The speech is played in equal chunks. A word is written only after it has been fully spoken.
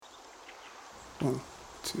One,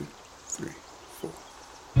 two, three, four.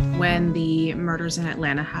 When the murders in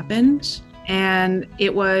Atlanta happened. And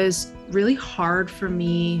it was really hard for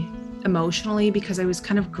me emotionally because I was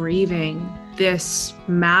kind of grieving this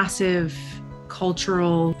massive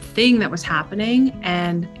cultural thing that was happening.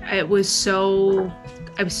 And I was so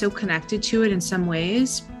connected to it in some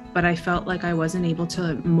ways, but I felt like I wasn't able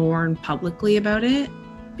to mourn publicly about it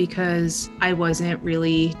because I wasn't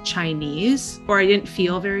really Chinese, or I didn't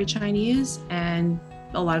feel very Chinese. And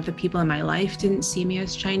a lot of the people in my life didn't see me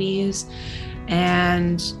as Chinese.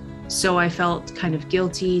 And so I felt kind of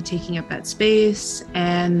guilty taking up that space.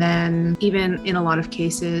 And then even in a lot of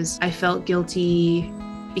cases, I felt guilty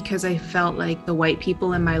because I felt like the white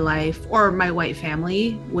people in my life or my white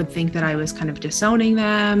family would think that I was kind of disowning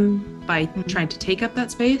them by trying to take up that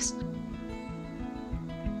space.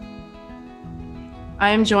 I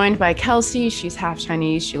am joined by Kelsey. She's half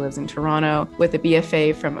Chinese. She lives in Toronto with a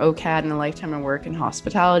BFA from OCAD and a lifetime of work in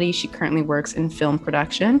hospitality. She currently works in film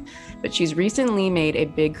production, but she's recently made a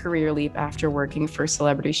big career leap after working for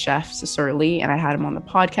celebrity chef Cesar Lee, and I had him on the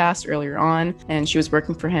podcast earlier on, and she was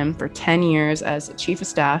working for him for 10 years as chief of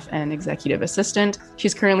staff and executive assistant.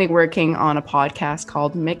 She's currently working on a podcast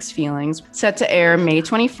called Mixed Feelings, set to air May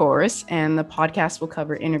 24th, and the podcast will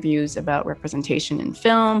cover interviews about representation in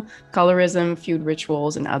film, colorism, food rituals,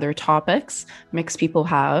 and other topics mixed people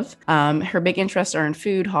have. Her big interests are in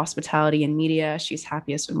food, hospitality, and media. She's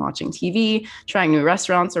happiest when watching TV, trying new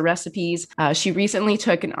restaurants or recipes. She recently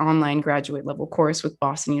took an online graduate level course with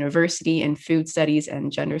Boston University in food studies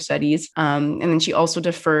and gender studies. And then she also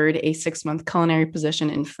deferred a 6-month culinary position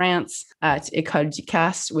in France at École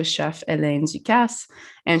Ducasse with chef Hélène Ducasse.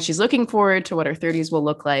 And she's looking forward to what her 30s will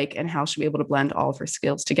look like and how she'll be able to blend all of her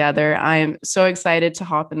skills together. I am so excited to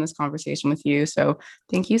hop in this conversation with you. So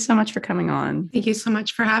thank you so much for coming on. Thank you so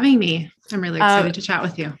much for having me. I'm really excited to chat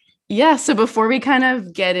with you. Yeah. So before we kind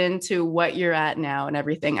of get into what you're at now and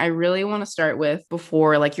everything, I really want to start with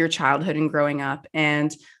before like your childhood and growing up.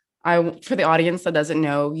 And for the audience that doesn't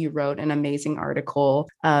know, you wrote an amazing article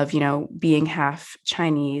of, being half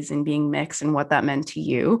Chinese and being mixed and what that meant to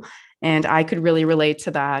you. And I could really relate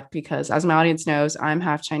to that because, as my audience knows, I'm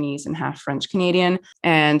half Chinese and half French Canadian.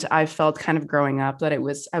 And I felt kind of growing up that I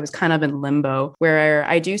was kind of in limbo where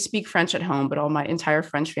I do speak French at home, but all my entire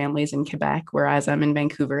French family is in Quebec, whereas I'm in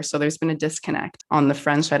Vancouver. So there's been a disconnect on the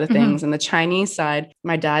French side of things. And the Chinese side,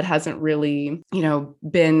 my dad hasn't really,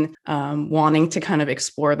 been wanting to kind of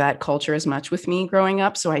explore that culture as much with me growing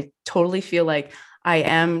up. So I totally feel like I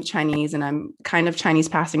am Chinese and I'm kind of Chinese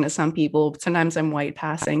passing to some people, but sometimes I'm white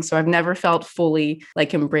passing. So I've never felt fully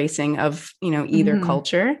like embracing of, either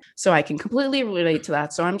culture. So I can completely relate to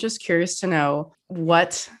that. So I'm just curious to know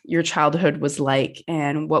what your childhood was like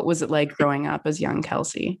and what was it like growing up as young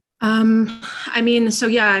Kelsey? If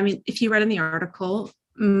you read in the article,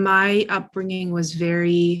 my upbringing was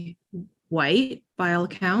very white by all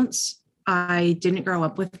accounts. I didn't grow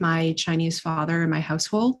up with my Chinese father in my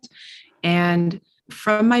household. And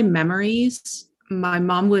from my memories, my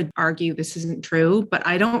mom would argue this isn't true, but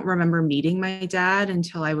I don't remember meeting my dad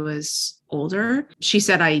until I was older. She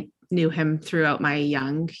said I knew him throughout my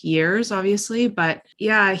young years, obviously, but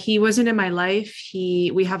yeah, he wasn't in my life.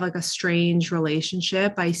 We have like a strange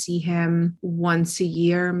relationship. I see him once a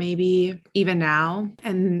year, maybe even now.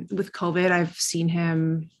 And with COVID, I've seen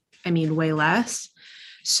him, way less.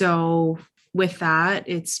 So with that,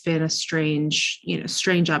 it's been a strange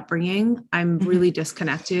upbringing. I'm really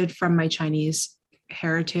disconnected from my Chinese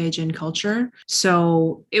heritage and culture.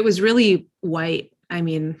 So it was really white. I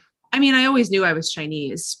always knew I was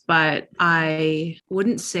Chinese, but I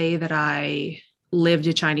wouldn't say that I lived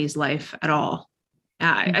a Chinese life at all.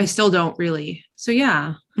 I still don't really. So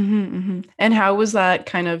yeah. And how was that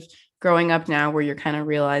kind of growing up now where you're kind of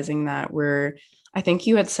realizing that I think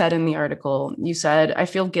you had said in the article, you said, I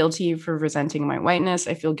feel guilty for resenting my whiteness.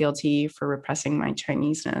 I feel guilty for repressing my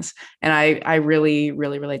Chineseness. And I really,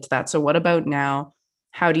 really relate to that. So what about now?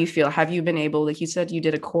 How do you feel? Have you been able, like you said, you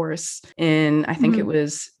did a course in, I think it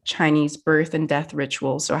was Chinese birth and death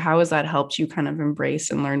rituals. So how has that helped you kind of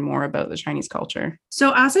embrace and learn more about the Chinese culture?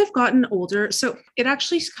 So as I've gotten older, so it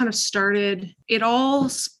actually kind of started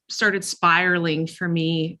spiraling for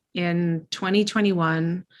me in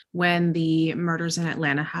 2021 when the murders in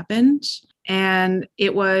Atlanta happened. And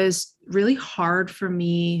it was really hard for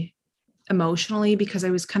me emotionally because I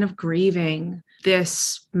was kind of grieving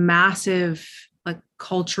this massive like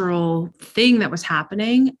cultural thing that was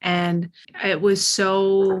happening. And I was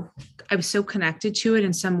so connected to it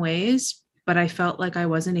in some ways, but I felt like I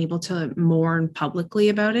wasn't able to mourn publicly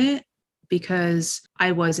about it because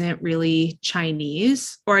I wasn't really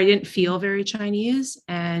Chinese, or I didn't feel very Chinese.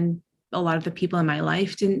 And a lot of the people in my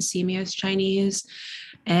life didn't see me as Chinese.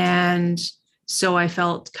 And so I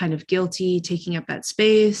felt kind of guilty taking up that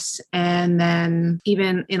space. And then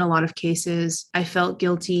even in a lot of cases, I felt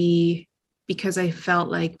guilty because I felt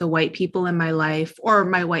like the white people in my life or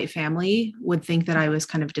my white family would think that I was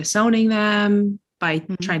kind of disowning them by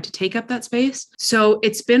trying to take up that space. So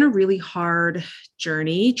it's been a really hard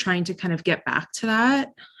journey trying to kind of get back to that.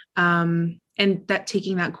 And that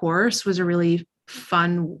taking that course was a really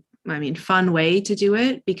fun way to do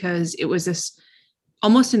it, because it was this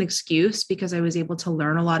almost an excuse, because I was able to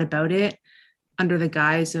learn a lot about it under the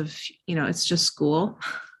guise of, it's just school.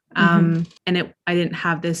 And I didn't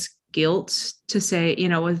have this guilt to say,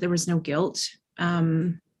 there was no guilt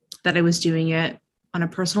that I was doing it on a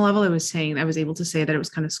personal level. I was able to say that it was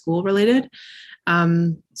kind of school related.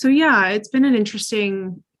 So yeah, it's been an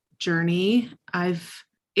interesting journey. I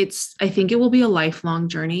think it will be a lifelong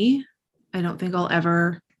journey. I don't think I'll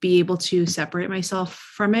ever be able to separate myself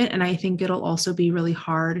from it. And I think it'll also be really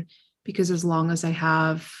hard because as long as I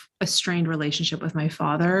have a strained relationship with my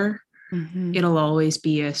father, it'll always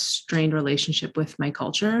be a strained relationship with my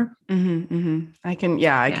culture. I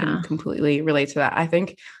can completely relate to that. I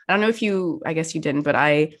don't know I guess you didn't, but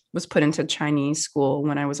I was put into Chinese school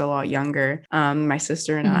when I was a lot younger. My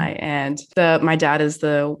sister and I, and my dad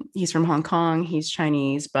he's from Hong Kong, he's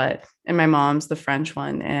Chinese, and my mom's the French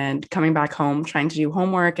one. And coming back home, trying to do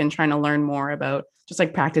homework and trying to learn more about just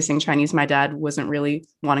like practicing Chinese, my dad wasn't really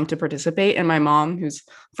wanting to participate. And my mom, who's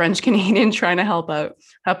French Canadian, trying to help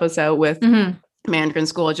us out with Mandarin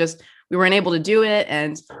school, we weren't able to do it.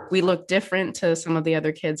 And we looked different to some of the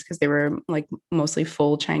other kids because they were like mostly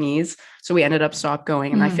full Chinese. So we ended up stopped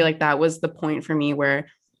going. And I feel like that was the point for me where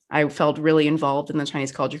I felt really involved in the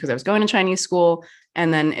Chinese culture because I was going to Chinese school,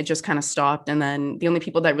 and then it just kind of stopped. And then the only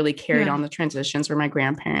people that really carried on the transitions were my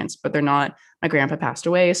grandparents, but my grandpa passed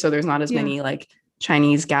away. So there's not as many like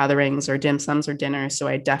Chinese gatherings or dim sums or dinners. So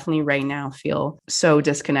I definitely right now feel so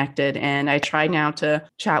disconnected. And I try now to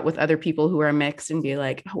chat with other people who are mixed and be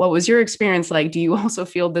like, what was your experience like? Do you also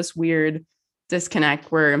feel this weird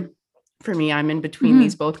disconnect where for me, I'm in between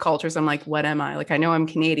these both cultures? I'm like, what am I? Like, I know I'm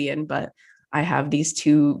Canadian, but I have these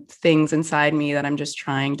two things inside me that I'm just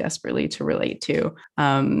trying desperately to relate to.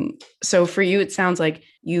 So for you, it sounds like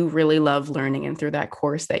you really love learning, and through that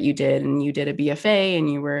course that you did, and you did a BFA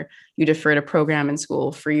and you deferred a program in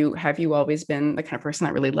school. For you, have you always been the kind of person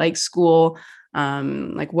that really likes school?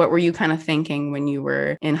 Like what were you kind of thinking when you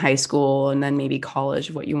were in high school and then maybe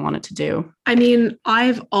college, what you wanted to do? I mean,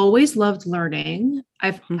 I've always loved learning.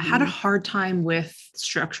 I've had a hard time with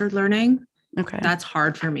structured learning. Okay. That's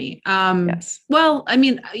hard for me. Yes. Well, I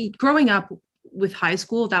mean, growing up with high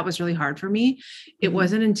school, that was really hard for me. It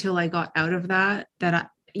wasn't until I got out of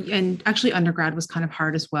and actually undergrad was kind of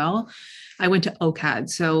hard as well. I went to OCAD.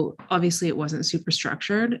 So obviously it wasn't super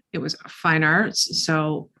structured. It was fine arts.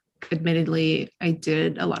 So admittedly, I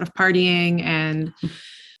did a lot of partying and,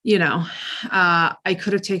 I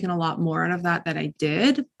could have taken a lot more out of that than I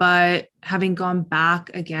did. But having gone back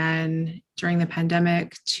again during the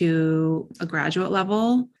pandemic to a graduate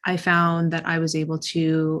level, I found that I was able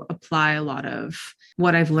to apply a lot of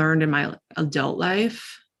what I've learned in my adult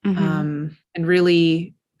life and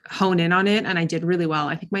really hone in on it. And I did really well.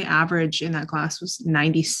 I think my average in that class was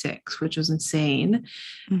 96, which was insane.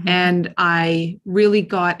 And I really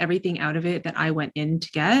got everything out of it that I went in to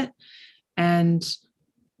get. And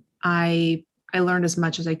I learned as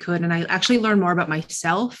much as I could. And I actually learned more about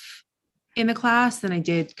myself in the class than I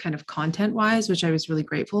did kind of content wise, which I was really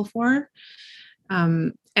grateful for.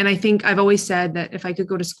 And I think I've always said that if I could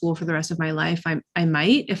go to school for the rest of my life, I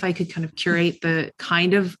might, if I could kind of curate the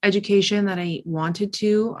kind of education that I wanted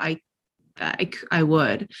to, I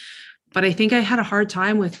would. But I think I had a hard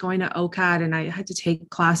time with going to OCAD, and I had to take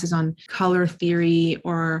classes on color theory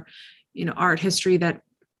or, art history that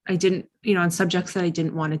I didn't, on subjects that I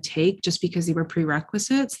didn't want to take just because they were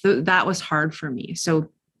prerequisites. That was hard for me. So,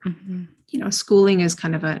 schooling is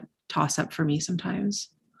kind of a toss up for me sometimes.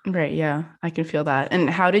 Right. Yeah, I can feel that. And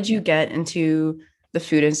how did you get into the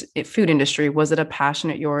food industry? Was it a passion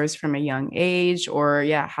of yours from a young age, or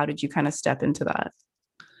how did you kind of step into that?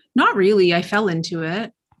 Not really. I fell into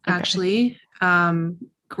it actually.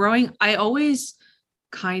 Growing, I always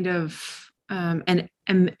kind of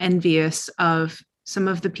am envious of some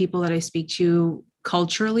of the people that I speak to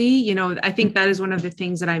culturally. I think that is one of the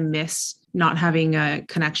things that I miss not having a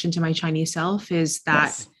connection to my Chinese self, is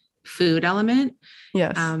that food element.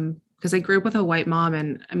 Yes. Because I grew up with a white mom,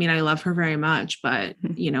 and I mean, I love her very much, but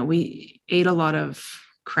we ate a lot of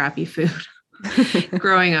crappy food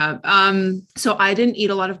growing up. So I didn't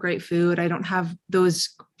eat a lot of great food. I don't have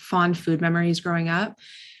those fond food memories growing up.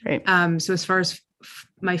 Right. So as far as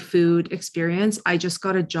my food experience, I just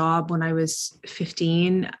got a job when I was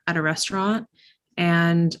 15 at a restaurant,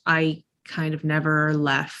 and I kind of never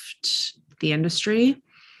left the industry.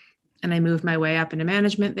 And I moved my way up into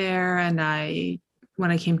management there. And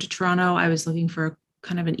when I came to Toronto, I was looking for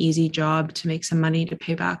kind of an easy job to make some money to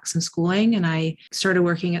pay back some schooling. And I started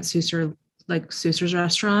working at Susser's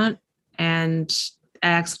restaurant, and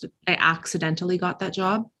I accidentally got that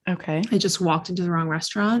job. Okay. I just walked into the wrong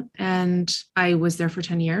restaurant, and I was there for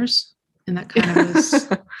 10 years. And that kind of is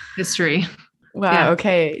history. Wow. Yeah.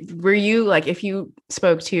 Okay. Were you like, if you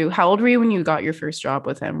spoke to, how old were you when you got your first job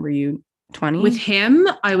with him? Were you 20? With him,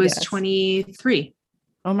 I was Yes. 23.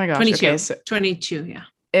 Oh my gosh. 22. Okay. So 22, yeah.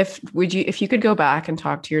 if you could go back and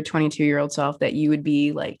talk to your 22-year-old self that you would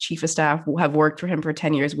be like chief of staff, have worked for him for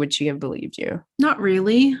 10 years, would she have believed you? Not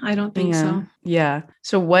really. I don't think so. Yeah.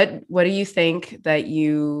 So what do you think that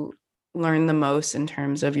you learned the most in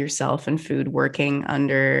terms of yourself and food working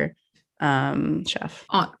under chef?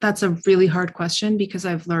 That's a really hard question because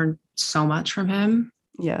I've learned so much from him.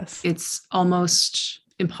 Yes. It's almost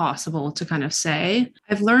impossible to kind of say.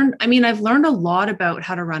 I've learned a lot about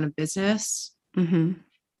how to run a business. Mm-hmm.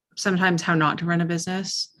 Sometimes how not to run a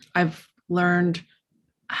business. I've learned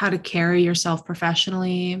how to carry yourself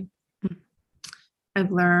professionally.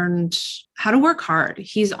 I've learned how to work hard.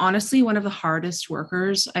 He's honestly one of the hardest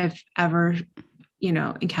workers I've ever,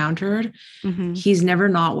 encountered. Mm-hmm. He's never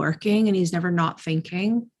not working, and he's never not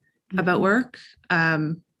thinking about work.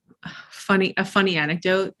 A funny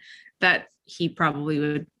anecdote that he probably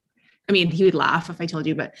would, he would laugh if I told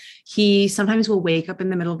you, but he sometimes will wake up in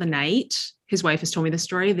the middle of the night. His wife has told me the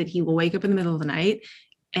story that he will wake up in the middle of the night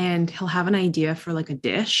and he'll have an idea for like a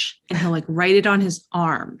dish, and he'll like write it on his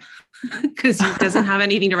arm because he doesn't have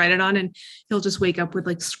anything to write it on. And he'll just wake up with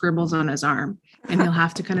like scribbles on his arm, and he'll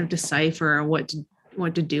have to kind of decipher what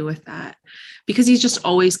to do with that, because he's just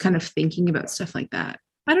always kind of thinking about stuff like that.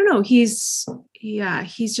 I don't know. He's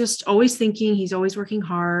just always thinking. He's always working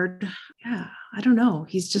hard. Yeah. I don't know.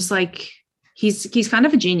 He's just like, he's kind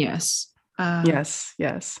of a genius. Yes.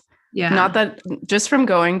 Yeah. Not that, just from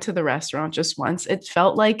going to the restaurant just once, it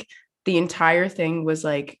felt like the entire thing was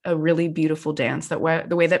like a really beautiful dance. The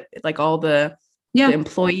way that like all the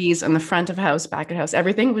employees on the front of house, back of house,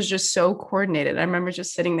 everything was just so coordinated. I remember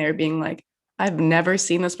just sitting there being like, I've never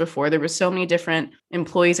seen this before. There were so many different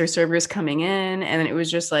employees or servers coming in, and it was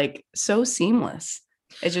just like so seamless.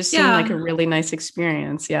 It just seemed like a really nice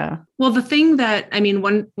experience. Yeah. Well, the thing that,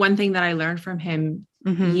 one thing that I learned from him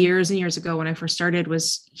years and years ago when I first started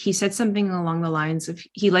was he said something along the lines of,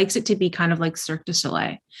 he likes it to be kind of like Cirque du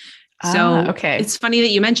Soleil. So okay. It's funny that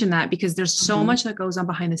you mentioned that, because there's so much that goes on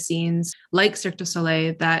behind the scenes, like Cirque du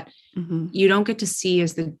Soleil, that you don't get to see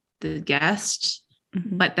as the guest,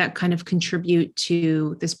 but that kind of contribute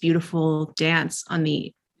to this beautiful dance on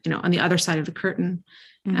the other side of the curtain.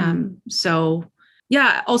 So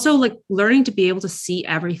yeah, also like learning to be able to see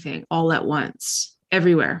everything all at once,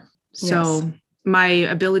 everywhere. So my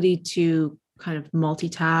ability to kind of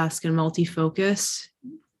multitask and multi-focus,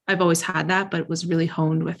 I've always had that, but it was really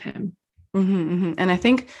honed with him. And I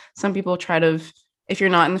think some people try to, if you're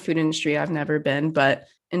not in the food industry, I've never been, but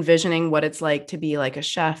envisioning what it's like to be like a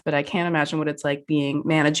chef, but I can't imagine what it's like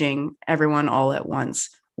managing everyone all at once.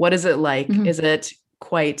 What is it like? Is it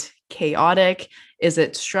quite chaotic? Is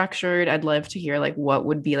it structured? I'd love to hear like what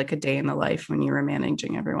would be like a day in the life when you were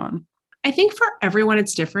managing everyone. I think for everyone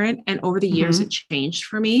it's different. And over the years it changed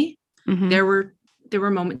for me. There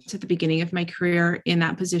were moments at the beginning of my career in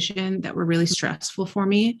that position that were really stressful for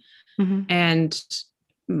me, and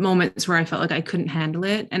moments where I felt like I couldn't handle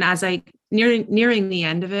it. And as nearing the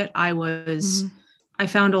end of it, I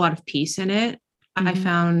found a lot of peace in it. I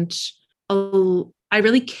found I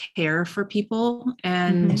really care for people,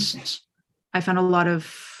 and I found a lot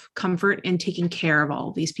of comfort in taking care of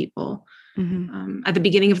all these people. At the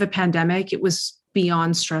beginning of the pandemic, it was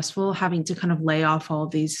beyond stressful having to kind of lay off all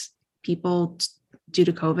of these people due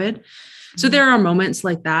to COVID. So there are moments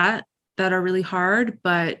like that are really hard,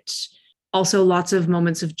 but also lots of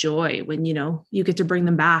moments of joy when, you get to bring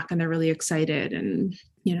them back and they're really excited and,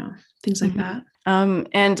 things like that.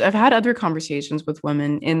 And I've had other conversations with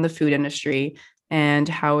women in the food industry and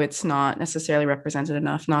how it's not necessarily represented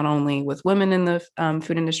enough, not only with women in the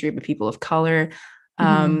food industry, but people of color.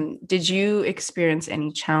 Did you experience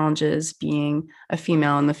any challenges being a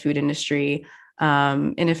female in the food industry?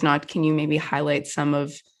 And if not, can you maybe highlight some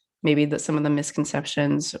of the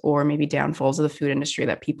misconceptions or maybe downfalls of the food industry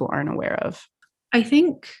that people aren't aware of? I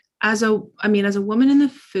think as a woman in the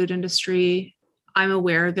food industry, I'm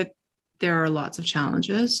aware that there are lots of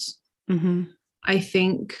challenges. I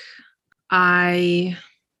think I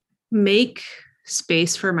make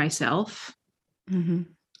space for myself. Mm-hmm.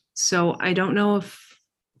 So I don't know if,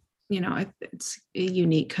 it's a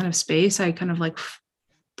unique kind of space. I kind of like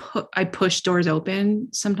I push doors open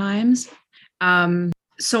sometimes.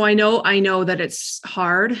 So I know that it's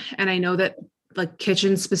hard, and I know that like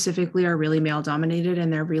kitchens specifically are really male dominated,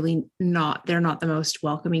 and they're not the most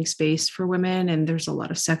welcoming space for women. And there's a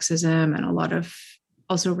lot of sexism and a lot of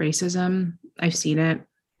also racism. I've seen it,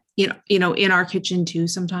 in our kitchen too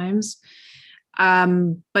sometimes.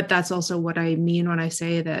 But that's also what I mean when I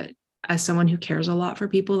say that as someone who cares a lot for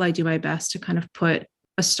people, I do my best to kind of put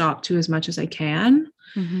a stop to as much as I can.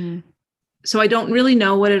 Mm-hmm. So I don't really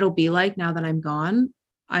know what it'll be like now that I'm gone.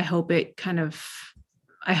 I hope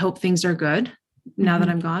things are good now that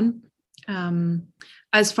I'm gone.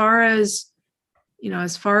 As far as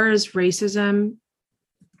racism,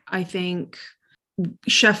 I think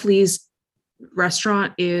Chef Lee's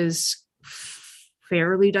restaurant is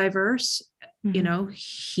fairly diverse. Mm-hmm.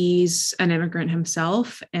 He's an immigrant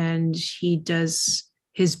himself, and he does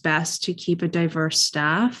his best to keep a diverse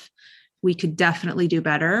staff. We could definitely do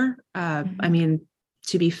better. I mean,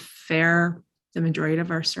 to be fair, the majority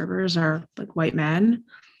of our servers are like white men.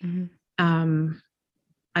 Mm-hmm.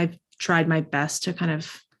 I've tried my best to kind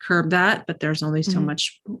of curb that, but there's only so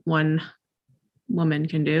much one woman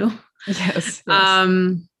can do. Yes.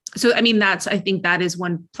 So, I mean, I think that is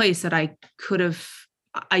one place that I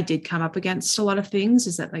did come up against a lot of things,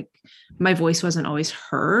 is that like my voice wasn't always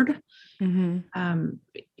heard.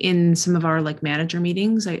 In some of our like manager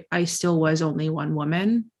meetings, I still was only one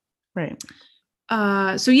woman. Right.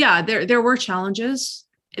 So yeah, there were challenges.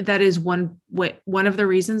 That is one of the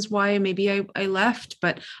reasons why maybe I left,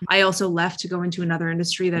 but I also left to go into another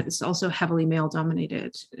industry that is also heavily male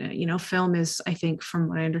dominated. Film is, I think, from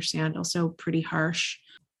what I understand, also pretty harsh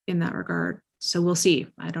in that regard. So we'll see.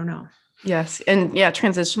 I don't know. Yes. And yeah,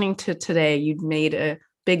 transitioning to today, you've made a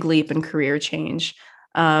big leap in career change.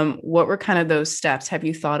 What were kind of those steps? Have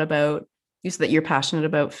you thought about, you said that you're passionate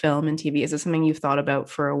about film and TV. Is this something you've thought about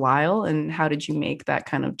for a while? And how did you make that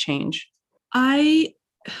kind of change?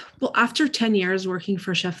 Well, after 10 years working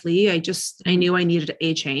for Chef Lee, I knew I needed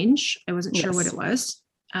a change. I wasn't sure what it was.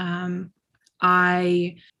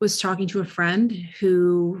 I was talking to a friend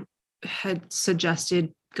who had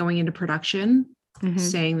suggested going into production,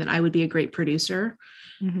 saying that I would be a great producer.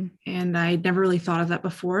 And I'd never really thought of that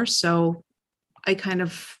before. So I kind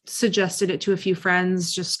of suggested it to a few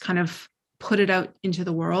friends, just kind of put it out into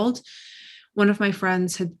the world. One of my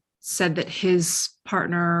friends had said that his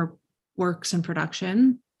partner works in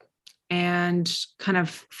production, and kind of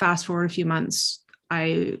fast forward a few months,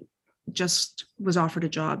 I just was offered a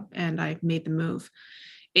job and I made the move.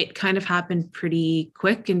 It kind of happened pretty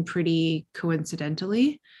quick and pretty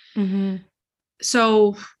coincidentally.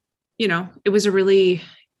 So, it was a really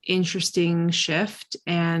interesting shift,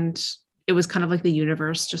 and it was kind of like the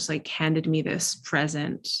universe just like handed me this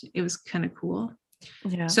present. It was kind of cool.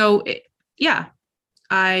 Yeah. So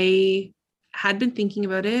I had been thinking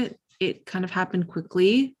about it. It kind of happened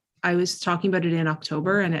quickly. I was talking about it in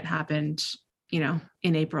October, and it happened, in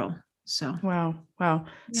April. So wow. Yeah.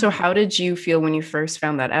 So how did you feel when you first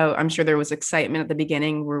found that out? I'm sure there was excitement at the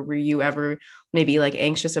beginning. Were you ever maybe like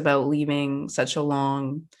anxious about leaving such a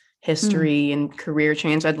long history and career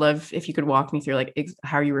change? I'd love if you could walk me through like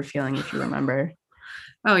how you were feeling, if you remember.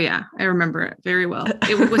 Oh yeah, I remember it very well.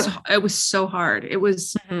 It was so hard. It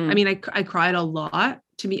was, I mean, I cried a lot,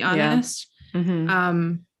 to be honest.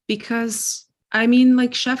 Because I mean,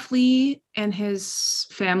 like Chef Lee and his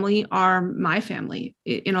family are my family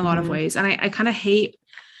in a lot of ways. And I kind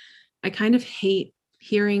of hate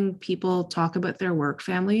hearing people talk about their work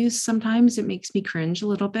families. Sometimes it makes me cringe a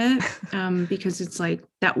little bit, because it's like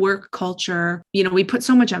that work culture, we put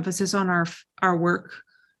so much emphasis on our work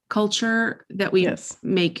culture that we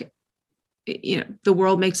make, the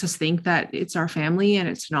world makes us think that it's our family, and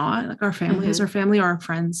it's not. Like our family is our family, or our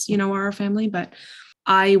friends, are our family. But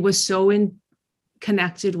I was so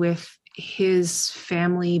connected with his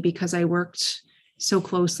family because I worked so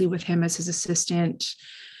closely with him as his assistant.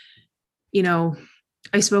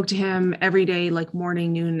 I spoke to him every day, like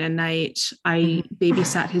morning, noon, and night. I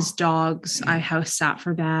babysat his dogs. I house sat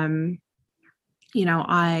for them.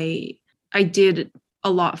 I did a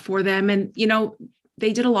lot for them, and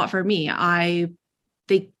they did a lot for me.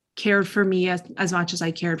 They cared for me as much as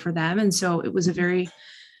I cared for them, and so it was a very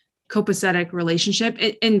copacetic relationship,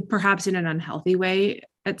 and perhaps in an unhealthy way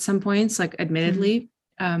at some points, like admittedly.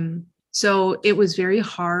 So it was very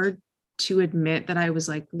hard to admit that I was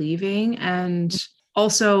like leaving, and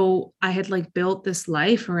also I had like built this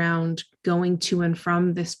life around going to and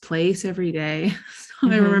from this place every day. So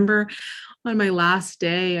I remember on my last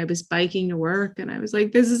day, I was biking to work and I was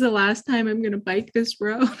like, this is the last time I'm going to bike this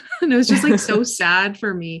road. And it was just like so sad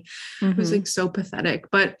for me. It was like so pathetic,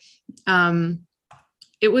 but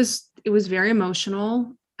it was very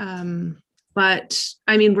emotional. But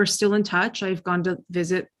I mean, we're still in touch. I've gone to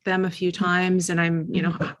visit them a few times and I'm,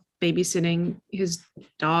 babysitting his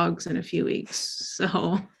dogs in a few weeks.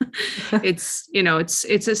 So it's,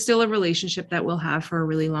 still a relationship that we'll have for a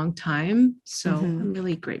really long time. So I'm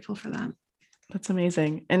really grateful for that. That's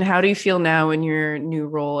amazing. And how do you feel now in your new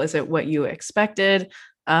role? Is it what you expected?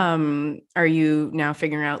 Are you now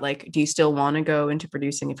figuring out, like, do you still want to go into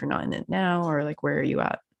producing if you're not in it now, or like, where are you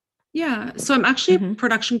at? Yeah. So I'm actually a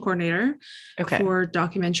production coordinator for a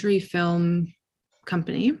documentary film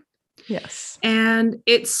company. Yes. And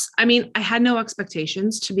I had no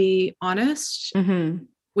expectations, to be honest,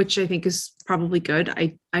 which I think is probably good.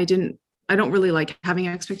 I don't really like having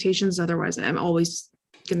expectations. Otherwise I'm always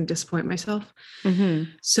going to disappoint myself.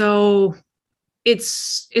 So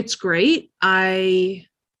it's great. I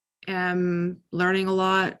am learning a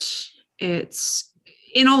lot.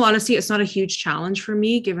 In all honesty, it's not a huge challenge for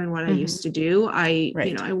me, given what I used to do. I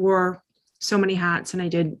wore so many hats and I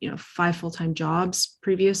did, 5 full-time jobs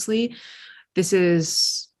previously. This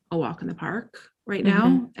is a walk in the park right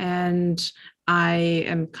now. And I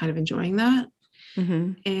am kind of enjoying that.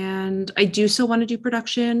 And I do still want to do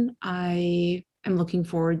production. I am looking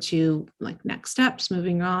forward to like next steps,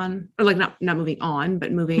 moving on, or like not moving on,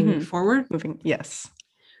 but moving forward. Yes.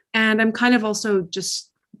 And I'm kind of also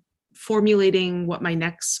just formulating what my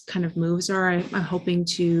next kind of moves are. I'm hoping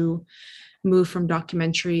to move from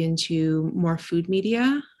documentary into more food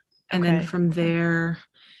media. And then from there,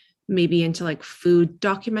 maybe into like food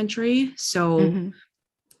documentary. So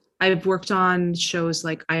I've worked on shows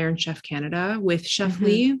like Iron Chef Canada with Chef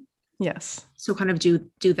Lee. Yes. So kind of do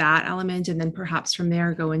that element. And then perhaps from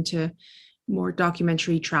there go into more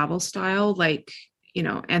documentary travel style, like,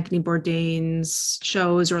 Anthony Bourdain's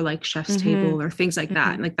shows or like Chef's Table or things like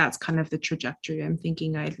that. And like, that's kind of the trajectory I'm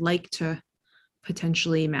thinking I'd like to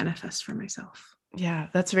potentially manifest for myself. Yeah,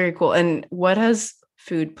 that's very cool. And what has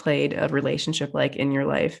food played a relationship like in your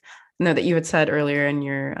life? I know that you had said earlier in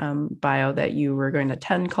your bio that you were going to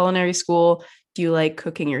attend culinary school. Do you like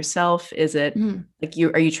cooking yourself? Is it like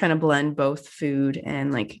are you trying to blend both food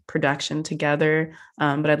and like production together?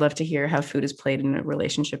 But I'd love to hear how food has played in a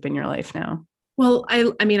relationship in your life now. Well,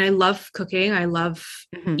 I mean, I love cooking. I love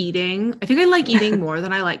eating. I think I like eating more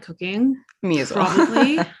than I like cooking. Me as well.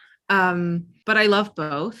 Probably. But I love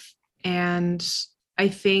both. And I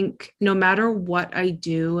think no matter what I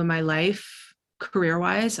do in my life,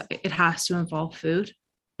 career-wise, it has to involve food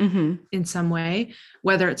in some way,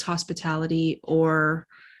 whether it's hospitality or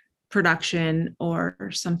production or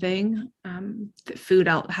something. The food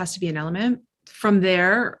has to be an element. From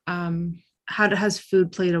there, has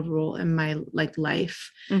food played a role in my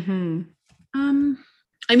life? I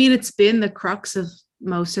mean, it's been the crux of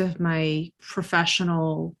most of my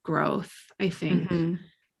professional growth, I think.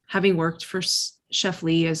 Having worked for Chef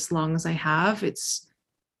Lee as long as I have, it's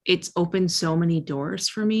opened so many doors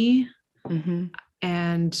for me.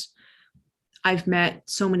 And I've met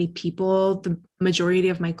so many people. The majority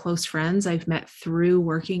of my close friends I've met through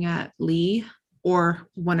working at Lee or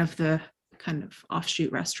one of the kind of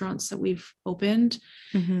offshoot restaurants that we've opened.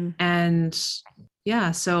 And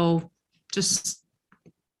yeah, so just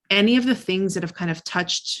any of the things that have kind of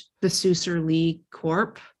touched the Süsser Lee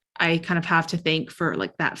Corp, I kind of have to thank for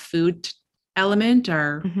like that food element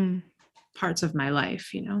or parts of my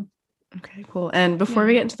life, Okay, cool. And before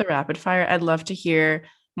we get into the rapid fire, I'd love to hear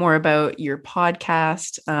more about your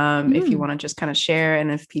podcast. If you want to just kind of share,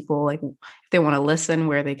 and if people if they want to listen,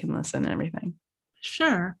 where they can listen and everything.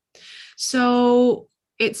 Sure. So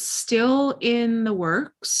it's still in the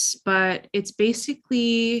works, but it's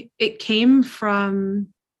basically, it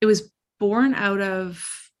was born out of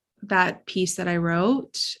that piece that I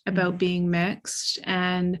wrote about being mixed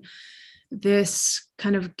and this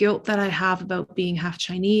kind of guilt that I have about being half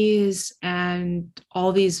Chinese and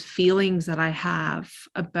all these feelings that I have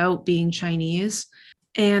about being Chinese.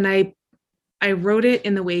 And I wrote it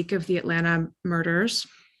in the wake of the Atlanta murders,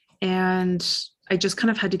 and I just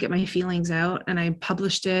kind of had to get my feelings out, and I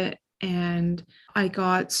published it, and I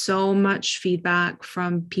got so much feedback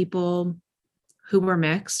from people who were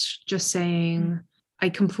mixed, just saying, I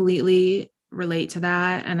completely relate to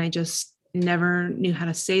that. And I just never knew how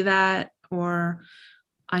to say that, or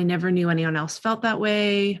I never knew anyone else felt that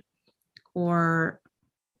way, or,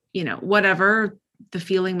 whatever. the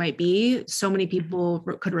feeling might be, so many people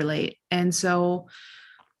could relate. And so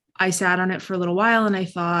I sat on it for a little while and I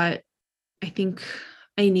thought, I think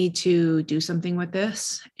I need to do something with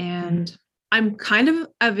this. And I'm kind of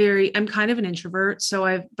an introvert. So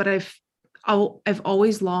I've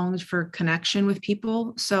always longed for connection with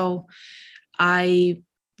people. So I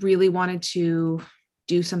really wanted to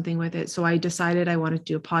do something with it. So I decided I wanted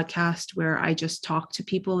to do a podcast where I just talk to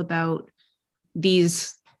people about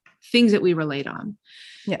these things that we relate on.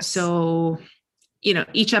 Yes. So,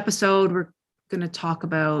 each episode we're going to talk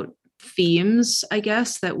about themes, I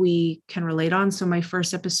guess, that we can relate on. So my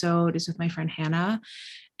first episode is with my friend Hannah,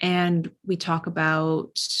 and we talk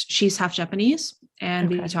about, she's half Japanese, and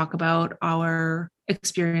we talk about our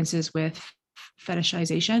experiences with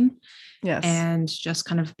fetishization. Yes. And just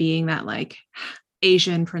kind of being that like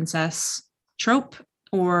Asian princess trope,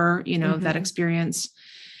 or, that experience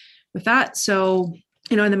with that. So,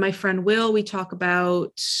 and then my friend Will, we talk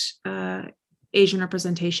about Asian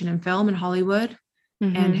representation in film in Hollywood,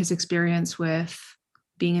 and his experience with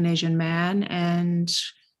being an Asian man, and,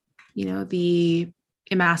 the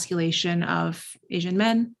emasculation of Asian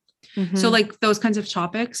men. So like those kinds of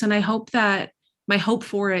topics. And I hope that my hope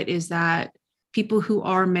for it is that people who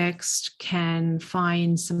are mixed can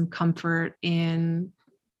find some comfort in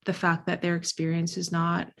the fact that their experience is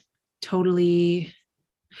not totally,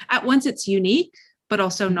 at once it's unique, but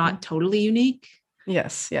also not totally unique.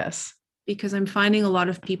 Yes. Yes. Because I'm finding a lot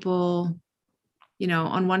of people,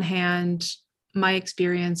 on one hand, my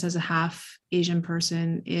experience as a half Asian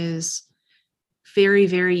person is very,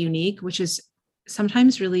 very unique, which is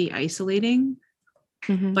sometimes really isolating.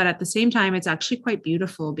 But at the same time, it's actually quite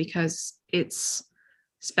beautiful because it's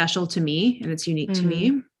special to me and it's unique to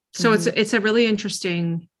me. So it's a really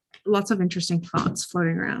interesting, lots of interesting thoughts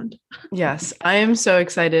floating around. Yes. I am so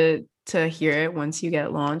excited to hear it once you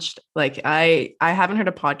get launched. Like I haven't heard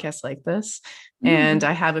a podcast like this, and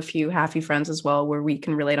I have a few halfy friends as well where we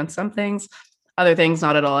can relate on some things, other things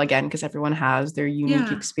not at all, again, because everyone has their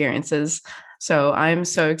unique experiences. So I'm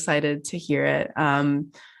so excited to hear it.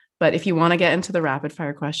 But if you want to get into the rapid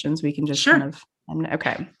fire questions, we can just kind of,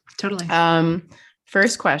 okay. Totally.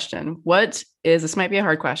 First question, this might be a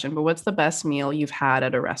hard question, but what's the best meal you've had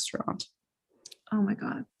at a restaurant? Oh my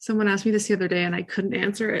God. Someone asked me this the other day and I couldn't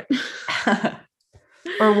answer it.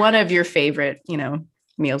 Or one of your favorite,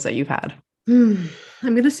 meals that you've had. I'm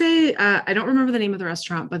going to say, I don't remember the name of the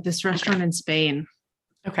restaurant, but this restaurant in Spain.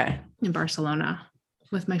 Okay. In Barcelona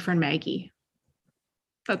with my friend Maggie.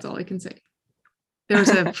 That's all I can say. There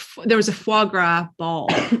was a foie gras ball.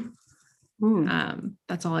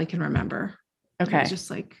 That's all I can remember. Okay.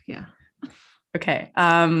 Just like, yeah. Okay.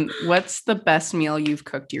 What's the best meal you've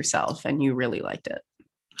cooked yourself and you really liked it?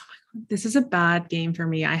 This is a bad game for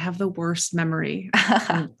me. I have the worst memory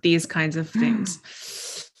of these kinds of things.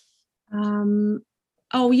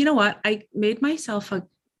 Oh, you know what? I made myself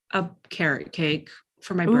a carrot cake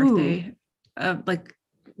for my birthday, like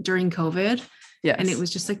during COVID. Yes. And it was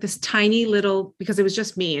just like this tiny little, because it was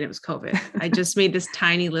just me and it was COVID. I just made this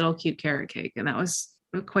tiny little cute carrot cake, and that was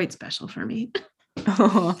quite special for me.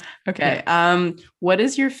 Oh, okay. Yeah. What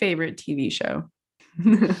is your favorite TV show?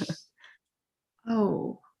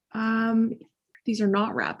 These are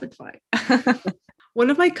not rapid fire. One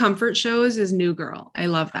of my comfort shows is New Girl. I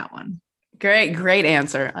love that one. Great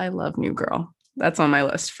answer. I love New Girl. That's on my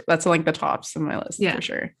list. That's like the tops on my list for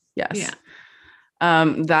sure. Yes. Yeah.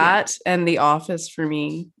 And The Office for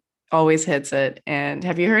me always hits it. And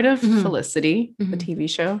have you heard of Felicity, the TV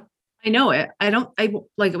show? I know it.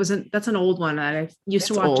 That's an old one that I used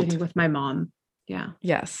to watch, I think, with my mom. Yeah.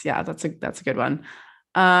 Yes. Yeah. That's a good one.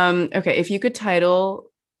 Okay. If you could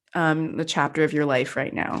title the chapter of your life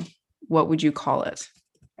right now, what would you call it?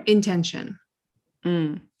 Intention.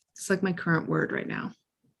 It's like my current word right now.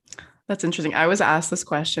 That's interesting. I was asked this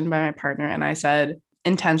question by my partner and I said,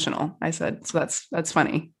 intentional. I said, so that's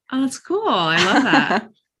funny. Oh, that's cool. I love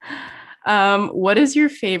that. What is your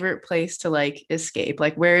favorite place to like escape?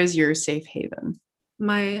 Like, where is your safe haven?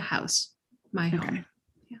 My house, my home.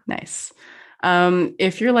 Yeah. Nice.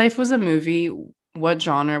 If your life was a movie, what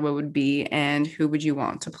genre would it be and who would you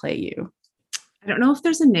want to play you? I don't know if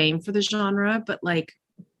there's a name for the genre, but like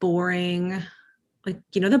boring, like,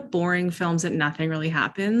 the boring films that nothing really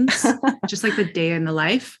happens, just like the day in the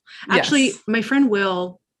life. Actually, my friend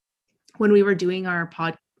Will, when we were doing our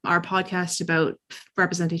podcast about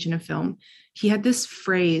representation of film, he had this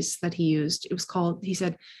phrase that he used. It was called, he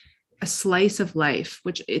said, a slice of life,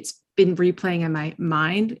 which it's been replaying in my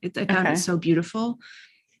mind. I found it so beautiful.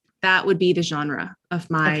 That would be the genre of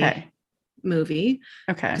my movie.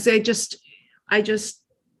 Okay. Because I just,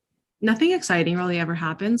 nothing exciting really ever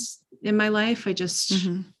happens. in my life. I just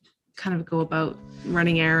kind of go about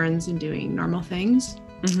running errands and doing normal things.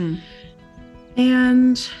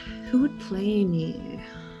 And who would play me?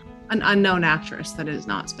 An unknown actress that is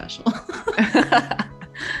not special. I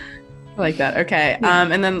like that. Okay. Yeah.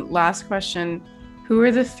 And then last question, who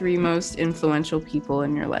are the 3 most influential people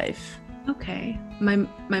in your life? Okay. My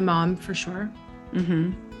mom, for sure.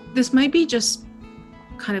 This might be just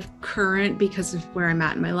kind of current because of where I'm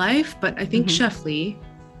at in my life, but I think Chef Lee,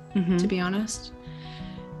 to be honest.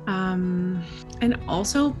 And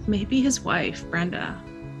also maybe his wife, Brenda.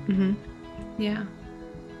 Yeah.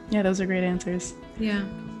 Yeah, those are great answers. Yeah.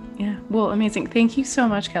 Yeah. Well, amazing. Thank you so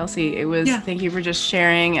much, Kelsey. Thank you for just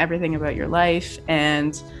sharing everything about your life.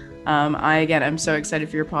 And I'm so excited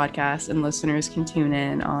for your podcast, and listeners can tune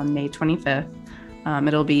in on May 25th.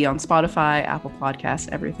 It'll be on Spotify, Apple Podcasts,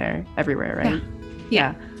 everywhere, right?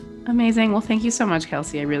 Yeah. Amazing. Well, thank you so much,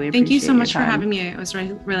 Kelsey. I really appreciate it. Thank you so much for having me. It was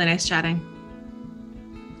really nice chatting.